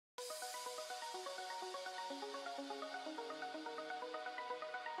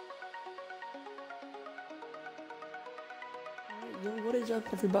Yo, what is up,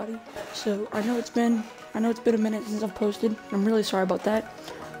 everybody? So I know it's been a minute since I've posted. I'm really sorry about that,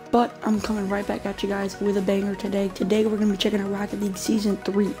 but I'm coming right back at you guys with a banger today. Today we're gonna be checking out Rocket League Season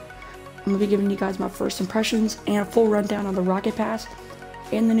 3. I'm gonna be giving you guys my first impressions and a full rundown on the Rocket Pass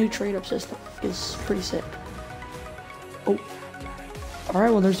and the new trade-up system. It's pretty sick. Oh, all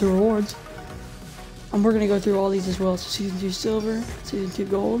right. Well, there's the rewards, and we're gonna go through all these as well. So Season 2 Silver, Season 2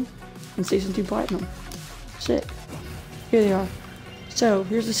 Gold, and Season 2 Platinum. Sick. Here they are. So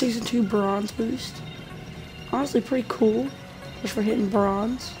here's the Season 2 Bronze boost. Honestly, pretty cool, just for hitting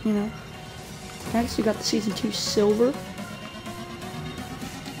bronze, you know. Next, we got the Season 2 Silver.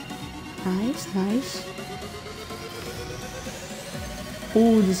 Nice, nice.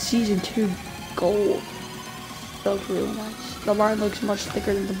 Ooh, the Season 2 Gold. That looks really nice. The line looks much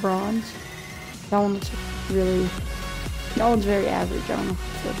thicker than the bronze. That one looks really... That one's very average. I don't know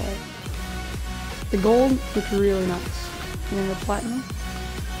if I feel bad. The gold looks really nice. And then the platinum.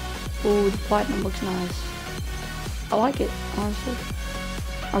 Ooh, the platinum looks nice. I like it, honestly.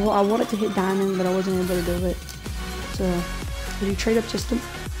 I wanted to hit diamond, but I wasn't able to do it. So, the new trade-up system.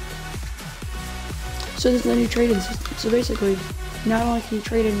 So this is the new trading system. So basically, not only can you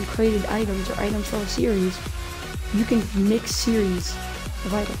trade in created items or items from a series, you can mix series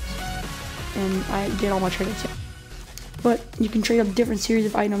of items. And I did all my trade-ups. But you can trade up different series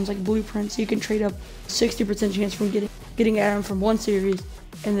of items like blueprints. You can trade up 60% chance from getting an item from one series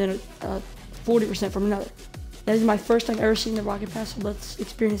and then 40% from another. That is my first time ever seeing the Rocket Pass, so let's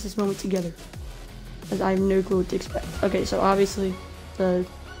experience this moment together, as I have no clue what to expect. Okay, so obviously the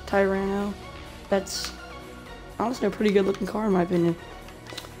Tyranno, that's honestly a pretty good looking car in my opinion.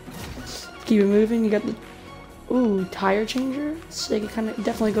 Keep it moving. You got the tire changer. Sick. It kind of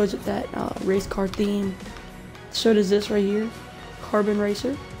definitely goes with that race car theme. So does this right here, Carbon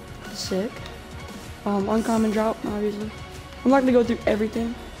Racer. Sick. Uncommon drop, obviously. I'm not gonna go through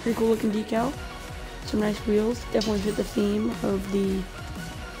everything. Pretty cool looking decal. Some nice wheels. Definitely fit the theme of the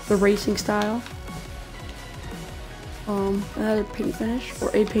racing style. Another paint finish,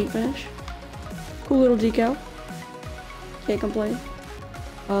 or a paint finish. Cool little decal. Can't complain.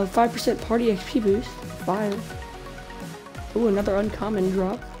 5% party XP boost. Fire. Ooh, another uncommon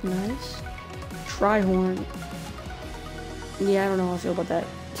drop. Nice. Tri-horn. Yeah, I don't know how I feel about that.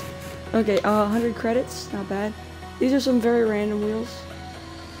 Okay, 100 credits, not bad. These are some very random wheels.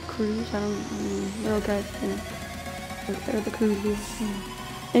 Cruise, they're okay, you know. They're the cruise wheels, you know.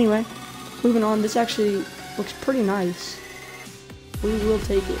 Anyway, moving on, this actually looks pretty nice. We will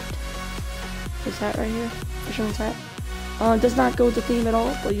take it. This hat right here, Fisherman's hat. It does not go with the theme at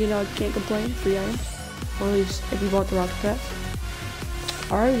all, but you know, can't complain, free items. Or at least if you bought the Rocket Pass.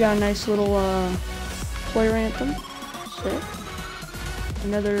 Alright, we got a nice little, player anthem. Sick.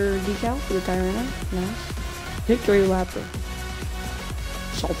 Another decal for the Tyranno. Nice. Victory Lapper.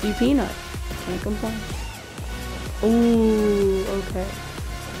 Salty Peanut. Can't complain. Ooh, okay.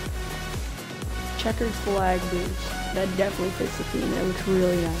 Checkered flag boost. That definitely fits the theme. That looks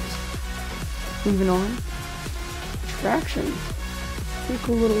really nice. Moving on. Traction. Pretty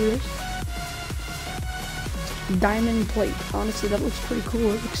cool little wheels. Diamond plate. Honestly, that looks pretty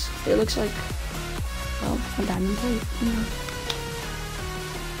cool. It looks like, well, a diamond plate.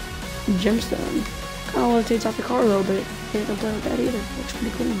 Gemstone. Kind of rotates off the car a little bit. Can't complain with that either. Looks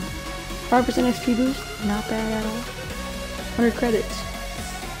pretty cool. 5% XP boost. Not bad at all. 100 credits.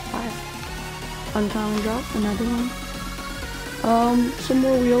 5. Uncommon drop. Another one. Some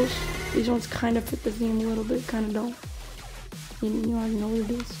more wheels. These ones kind of fit the theme a little bit. Kind of don't. You already know what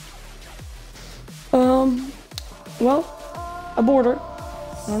it is. Well, a border.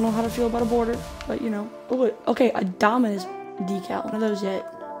 I don't know how to feel about a border, but you know. Oh, okay, a Dominus decal. One of those yet.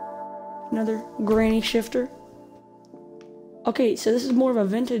 Another granny shifter. Okay, so this is more of a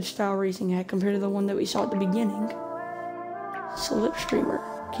vintage style racing hat compared to the one that we saw at the beginning. Slipstreamer.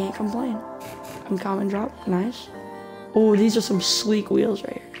 Can't complain. Uncommon drop. Nice. Oh, these are some sleek wheels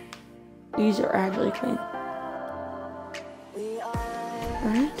right here. These are actually clean.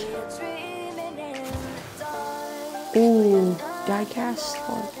 Alright. Ooh, diecast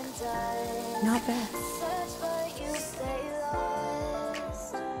spark. Not bad.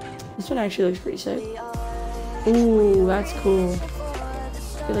 This one actually looks pretty sick. Ooh, that's cool.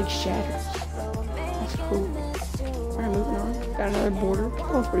 It like shatters. That's cool. Alright, moving on. Got another border.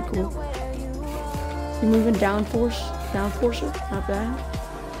 That one's pretty cool. You're moving downforcer. Not bad.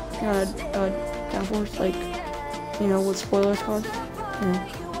 Got a downforce, like, you know, what spoilers called.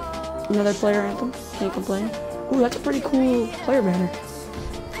 Yeah. Another player anthem. Can't complain. Ooh, that's a pretty cool player banner.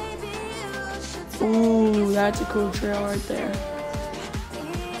 Ooh, that's a cool trail right there.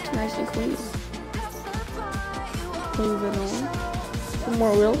 Nice and clean. Moving on. Some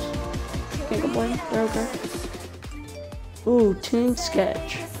more wheels. Can't complain. They're okay. Ooh, Toon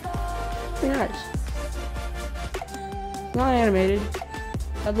Sketch. Pretty nice. Not animated.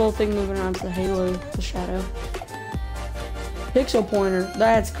 That little thing moving around is the halo, the shadow. Pixel pointer.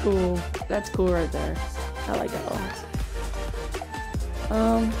 That's cool. That's cool right there. I like that a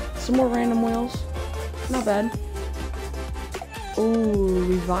lot. Some more random wheels. Not bad. Ooh,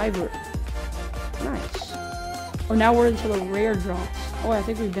 Reviver. Nice. Oh, now we're into the rare drops. Oh, I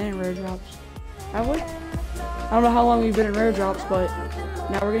think we've been in rare drops. Have we? I don't know how long we've been in rare drops, but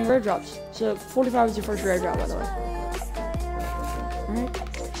now we're getting rare drops. So 45 is your first rare drop, by the way.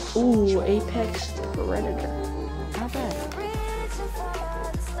 Alright. Ooh, Apex Predator. Not bad.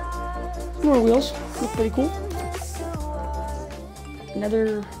 More wheels. Look pretty cool.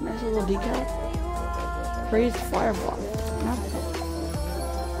 Another nice little decal. Raised Fireball. Not bad.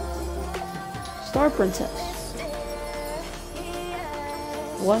 Star Princess.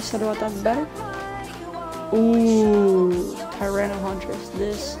 Less said about that, better. Ooh, Tyranno Huntress.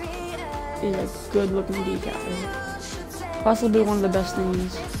 This is a good looking decal. Possibly one of the best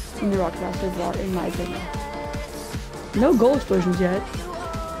things in the Rocket Pass so far, in my opinion. No goal explosions yet.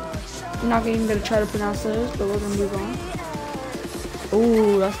 I'm not even gonna try to pronounce those, but we're gonna move on.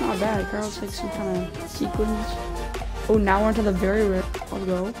 Ooh, that's not bad. Carl's like some kind of sequence. Oh, now we're into the very rare. Let's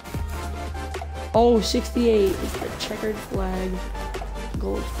go. Oh, 68 is the checkered flag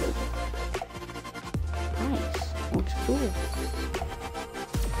gold explosion. Nice. Looks cool.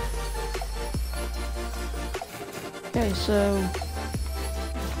 Okay, so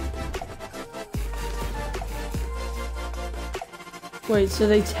wait, so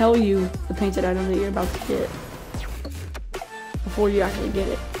they tell you the painted item that you're about to get before you actually get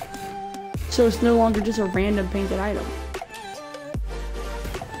it. So it's no longer just a random painted item.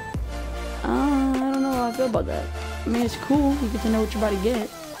 I don't know how I feel about that. I mean, it's cool. You get to know what you're about to get.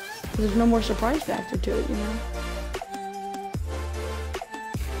 But there's no more surprise factor to it, you know?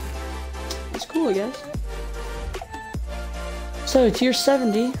 It's cool, I guess. So, tier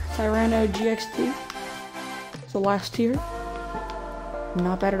 70, Tyranno GXT. It's the last tier.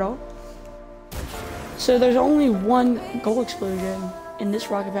 Not bad at all. So, there's only one goal explosion in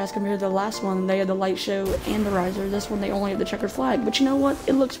this Rocket Pass compared to the last one. They had the light show and the riser. This one, they only have the checkered flag. But you know what?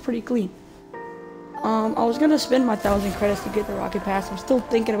 It looks pretty clean. I was gonna spend my 1,000 credits to get the Rocket Pass. I'm still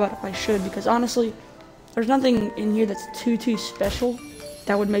thinking about if I should, because honestly, there's nothing in here that's too special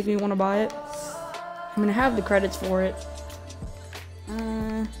that would make me want to buy it. I'm gonna have the credits for it.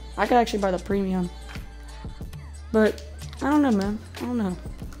 I could actually buy the premium, but I don't know, man. I don't know.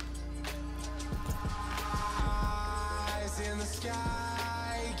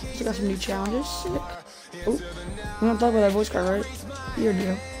 So got some new challenges. Sick. Oh, we don't talk about that voice card, right? Your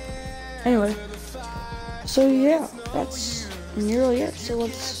deal. Anyway. So yeah, that's nearly it. So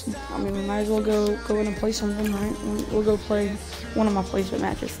I mean, we might as well go in and play something, right? We'll go play one of my placement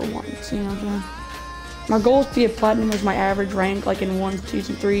matches for once, you know what I'm saying? My goal is to get platinum as my average rank, like in 1s, 2s,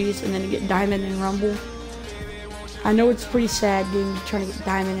 and 3s, and then to get diamond in Rumble. I know it's pretty sad trying to get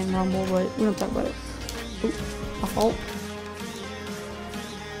diamond in Rumble, but we don't talk about it. Oop, my fault.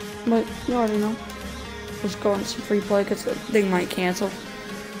 But you already know. Let's go on some free play because the thing might cancel.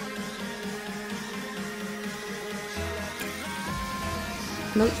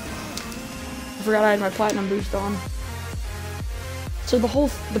 Nope. I forgot I had my platinum boost on. So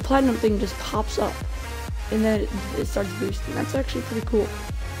the platinum thing just pops up, and then it starts boosting. That's actually pretty cool.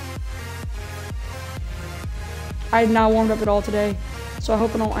 I had not warmed up at all today, so I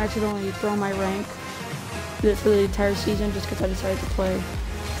hope I don't accidentally throw my rank for the entire season just because I decided to play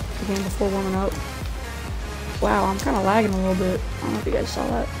the game before warming up. Wow, I'm kind of lagging a little bit. I don't know if you guys saw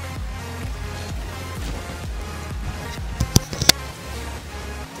that.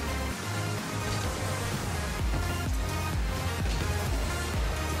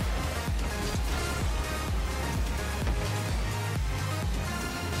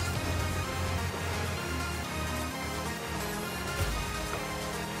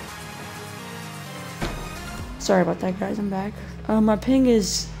 Sorry about that, guys. I'm back. My ping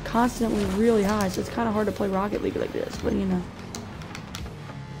is constantly really high, so it's kind of hard to play Rocket League like this, but you know.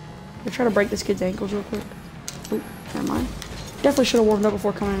 I'll try to break this kid's ankles real quick. Oop, never mind. Definitely should have warmed up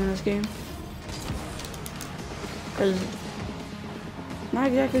before coming into this game. Because not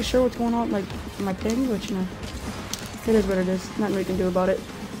exactly sure what's going on, like, my ping, but you know. It is what it is. Nothing we can do about it.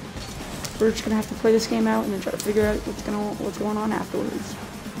 We're just gonna have to play this game out and then try to figure out what's going on afterwards.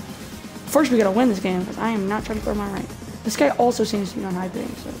 First, we gotta win this game, because I am not trying to throw my rank. This guy also seems to be on high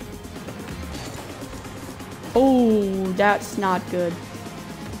ping, so. Oh, that's not good.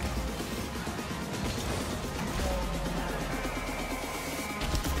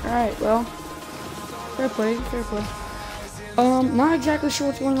 Alright, well. Fair play, fair play. Not exactly sure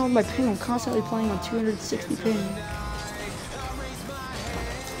what's going on with my ping. I'm constantly playing on 260 ping.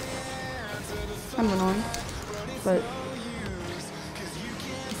 Kind of annoying. But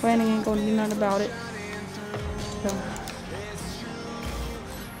planning ain't gonna do nothing about it. So.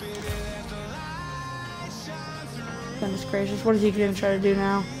 Goodness gracious, what is he gonna try to do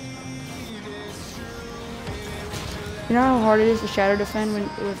now? You know how hard it is to shadow defend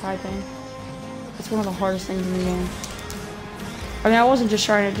with high ping? It's one of the hardest things in the game. I mean, I wasn't just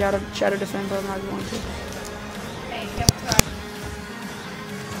trying to shadow defend, but I'm not going to.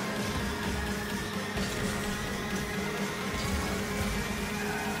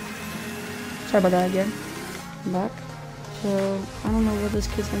 Sorry about that again. I'm back. So, I don't know what this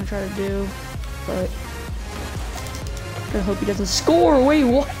kid's gonna try to do, but I hope he doesn't score. Wait,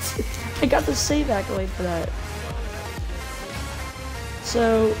 what? I got the save accolade for that.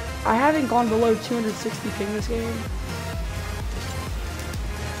 So, I haven't gone below 260 ping this game.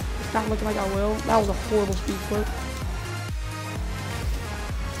 It's not looking like I will. That was a horrible speed flip.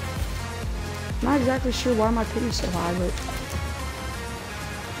 Not exactly sure why my ping is so high, but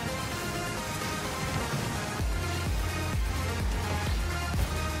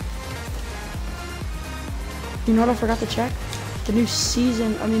you know what I forgot to check? The new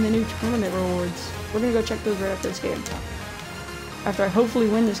the new tournament rewards. We're gonna go check those right after this game. After I hopefully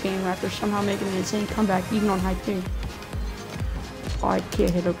win this game, after somehow making an insane comeback, even on high ping. Oh, I can't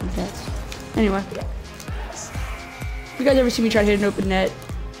hit open nets. Anyway. If you guys ever see me try to hit an open net,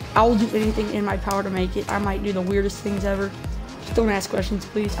 I will do anything in my power to make it. I might do the weirdest things ever. Just don't ask questions,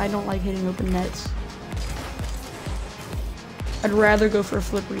 please. I don't like hitting open nets. I'd rather go for a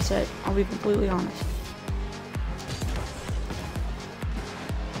flip reset. I'll be completely honest.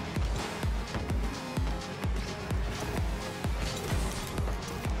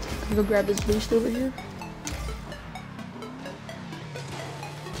 Go grab this boost over here.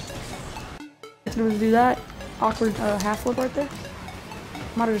 If I'm gonna do that, awkward half flip right there.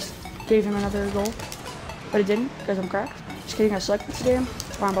 Might have just gave him another goal, but it didn't because I'm cracked. Just kidding, I suck this game.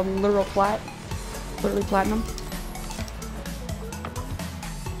 I'm literal flat, literally platinum.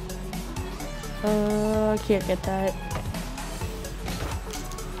 I can't get that.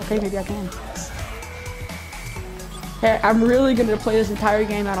 Okay, maybe I can. Hey, I'm really gonna play this entire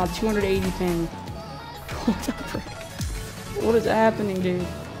game out on 280 ping. What the frick? What is happening, dude?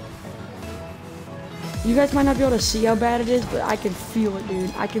 You guys might not be able to see how bad it is, but I can feel it,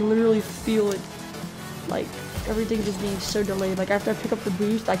 dude. I can literally feel it. Like, everything just being so delayed. Like, after I pick up the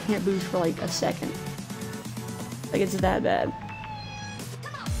boost, I can't boost for like a second. Like, it's that bad.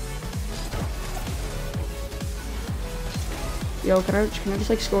 Yo, can I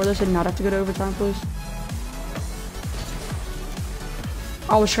just like score this and not have to go to overtime, please?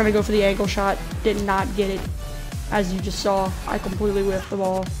 I was trying to go for the ankle shot, did not get it. As you just saw, I completely whiffed the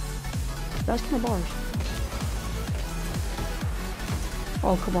ball. That's kind of bars.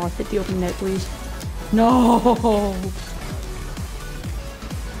 Oh, come on, hit the open net, please. No!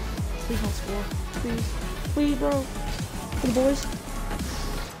 Please don't score. Please. Please, bro. For the boys.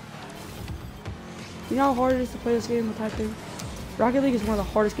 You know how hard it is to play this game with high ping? Rocket League is one of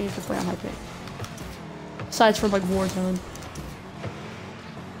the hardest games to play on high ping. Aside from, like, Warzone.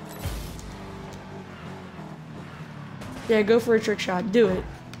 Yeah, go for a trick shot. Do it.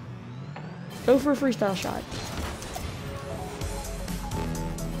 Go for a freestyle shot.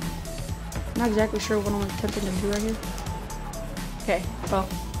 Not exactly sure what I'm attempting to do right here. Okay, well,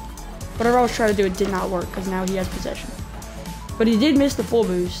 whatever I was trying to do, it did not work because now he has possession. But he did miss the full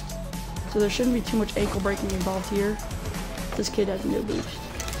boost, so there shouldn't be too much ankle breaking involved here. This kid has no boost.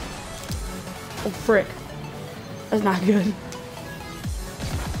 Oh, frick. That's not good.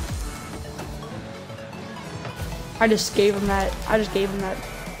 I just gave him that. I just gave him that.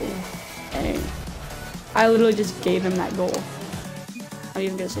 Dang. I literally just gave him that goal. I'm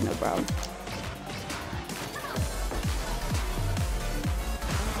even gonna say no problem.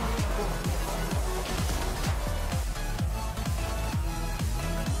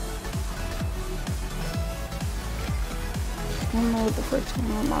 I don't know what the frick's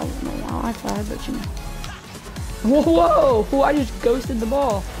going on. I don't know why I fired, but you know. Whoa! Whoa! I just ghosted the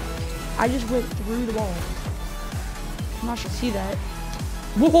ball. I just went through the ball. I'm not sure to see that.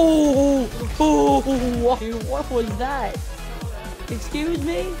 Whoa! Oh, what was that? Excuse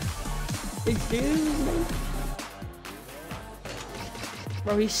me? Excuse me?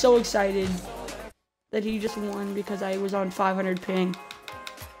 Bro, he's so excited that he just won because I was on 500 ping.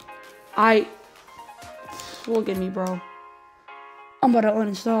 Look at me, bro. I'm about to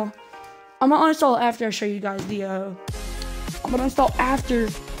uninstall. I'm gonna uninstall after I show you guys the, I'm gonna uninstall after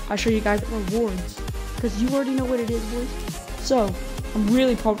I show you guys the rewards, because you already know what it is, boys. So I'm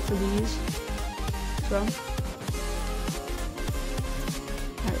really pumped for these. So,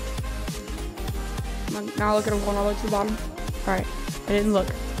 alright. Now look at them going all the way to the bottom. Alright, I didn't look.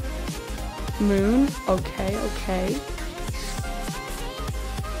 Moon, okay, okay.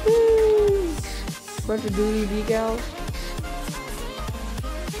 Woo! Bunch of duty decals.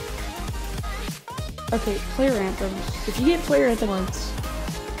 Okay, player anthems. If you get player anthem once,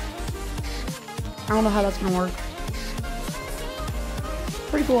 I don't know how that's gonna work.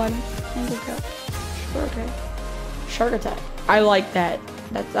 Pretty cool item. Angle cap. Okay. Shark attack. I like that.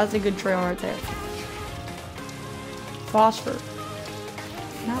 That's a good trail right there. Phosphor.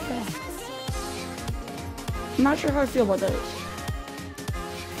 Not bad. I'm not sure how I feel about those.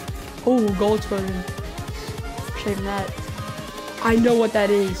 Oh, gold explosion. Shaving that. I know what that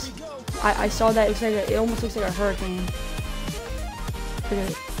is. I saw that. It almost looks like a hurricane. Look at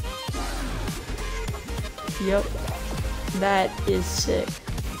it. Yep. That is sick.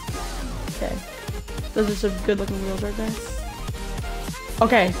 Okay. Those are some good looking wheels right there.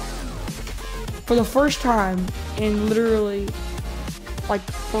 Okay. For the first time in literally like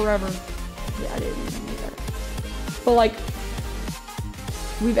forever. Yeah, I didn't even do that. But like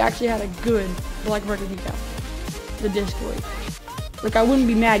we've actually had a good Black Record decal. The Discoid. Like I wouldn't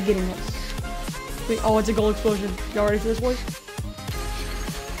be mad getting this. Wait, oh, it's a gold explosion. Y'all ready for this, boys?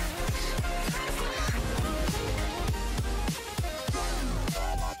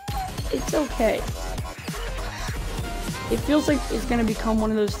 It's okay. It feels like it's gonna become one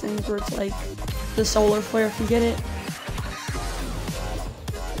of those things where it's like the solar flare, if you get it.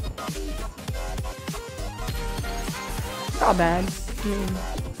 Not bad. I mean,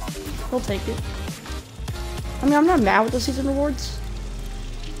 we'll take it. I mean, I'm not mad with the season rewards.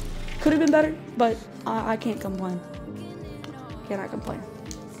 Could have been better, but I can't complain. Cannot complain.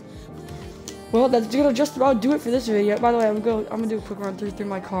 Well, that's gonna just about do it for this video. By the way, I'm gonna do a quick run through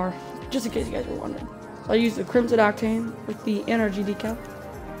my car, just in case you guys were wondering. So I used the Crimson Octane with the Energy decal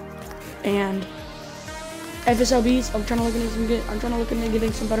and FSLBs. I'm trying to look into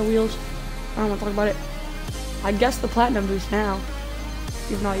getting some better wheels. I don't want to talk about it. I guess the Platinum Boost now,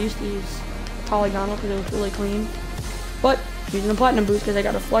 even though I used to use Polygonal because it was really clean. But using the Platinum Boost because I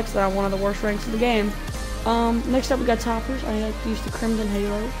got a flex that I'm one of the worst ranks in the game. Next up we got toppers. I like to use the Crimson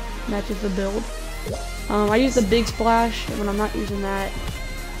Halo. Matches the build. I use the Big Splash when I'm not using that.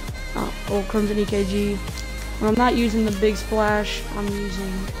 Old Crimson EKG. When I'm not using the Big Splash, I'm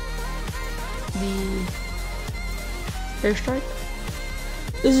using the Airstrike.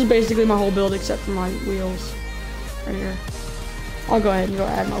 This is basically my whole build except for my wheels right here. I'll go ahead and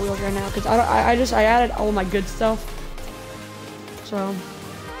add my wheels right now because I added all my good stuff. So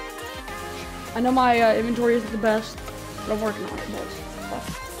I know my inventory isn't the best, but I'm working on it, boys.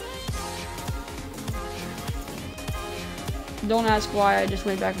 Don't ask why I just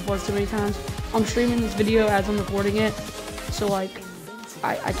went back and forth so many times. I'm streaming this video as I'm recording it, so like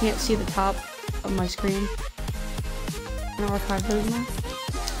I can't see the top of my screen. And I'll archive those now.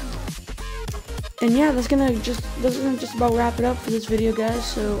 And yeah, that's gonna just about wrap it up for this video, guys.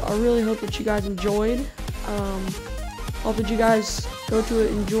 So I really hope that you guys enjoyed. Hope that you guys go to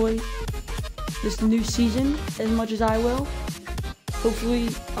it, enjoy this new season as much as I will. Hopefully,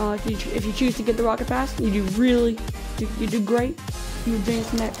 if you choose to get the Rocket Pass, you do great. You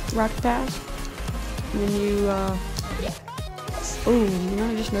advance in that Rocket Pass, and then you, oh, you know,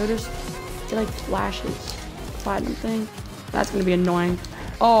 I just noticed it like flashes, platinum thing. That's gonna be annoying.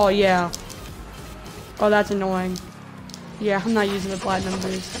 Oh yeah. Oh, that's annoying. Yeah, I'm not using the Platinum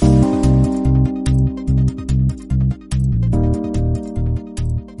Boost.